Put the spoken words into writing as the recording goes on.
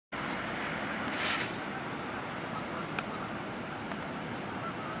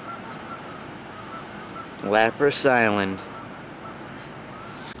Lapras Island.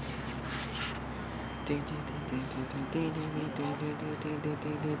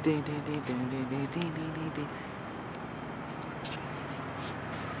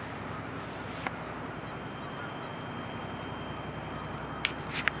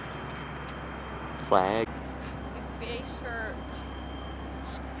 Flag. My face hurts.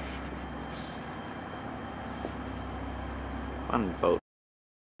 Fun boat.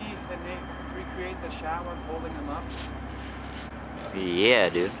 Can they recreate the shower holding them up? Yeah,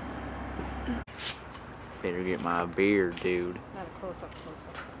 dude. Better get my beer, dude. Not a close up, close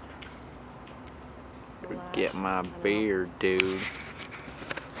up. Better get my beer, dude.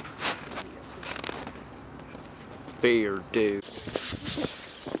 Beer, dude.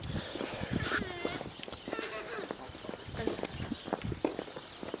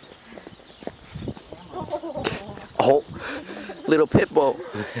 Oh, little pit bull.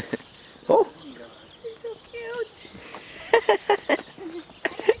 Oh. He's so cute.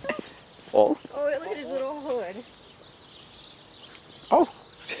 Oh. Oh, look at his little hood. Oh.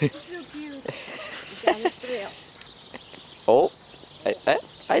 He's so cute. He's down the trail. Oh.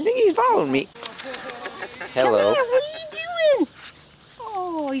 I think he's following me. Hello. Come here, what are you doing?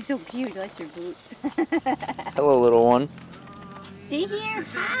 Oh, he's so cute. He likes your boots. Hello, little one. Stay here.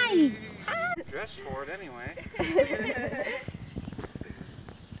 Hi. Dress for it anyway.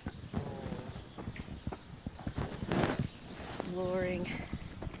 Exploring.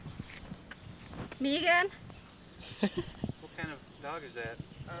 Me again? What kind of dog is that?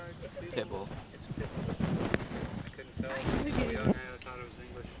 It's a Pit bull. It's a pit bull. I couldn't tell. So young, I thought it was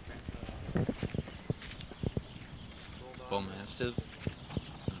English. Bull Mastiff.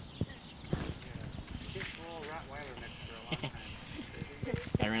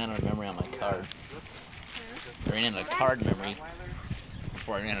 I ran out of memory on my card. I ran out of card memory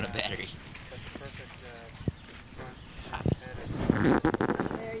before I ran out of battery.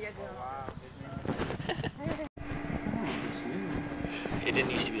 There you go. It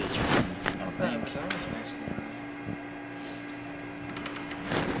didn't used to be this room, I don't think.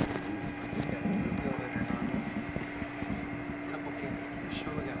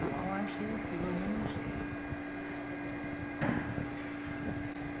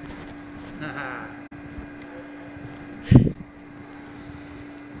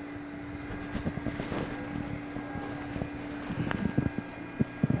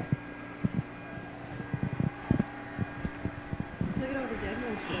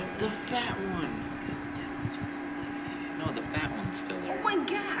 The fat one. No, the fat one's still there. Oh my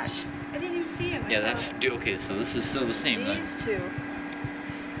gosh! I didn't even see him. Yeah, that's okay. So this is still the same. These two.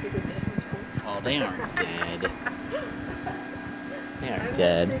 See the dead ones from? Oh, they aren't dead. They aren't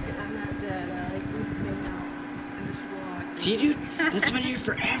dead. I'm not dead. I like moving out in this vlog. See, dude, that's been here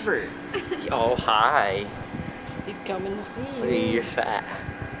forever. Oh, hi. He's coming to see you. Look at you, you're fat.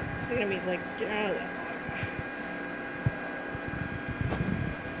 Look at him. He's like, get out of there.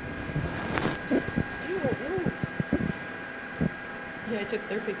 Yeah, I took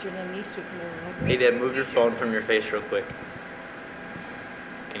their picture and then these two come over. Hey, Dad, move your phone from your face real quick.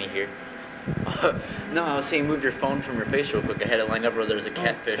 Can you hear? No, I was saying move your phone from your face real quick. I had it lined up where there's a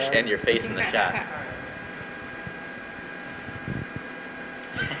catfish and your face in the shot.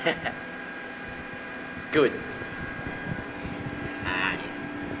 Good. Hi.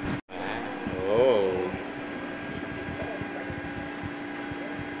 Oh.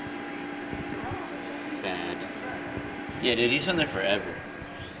 Bad. Yeah, dude, he's been there forever.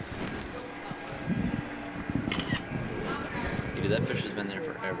 Dude, that fish has been there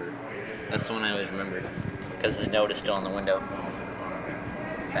forever. That's the one I always remember. Because his note is still on the window.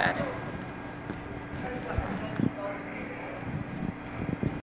 Fat.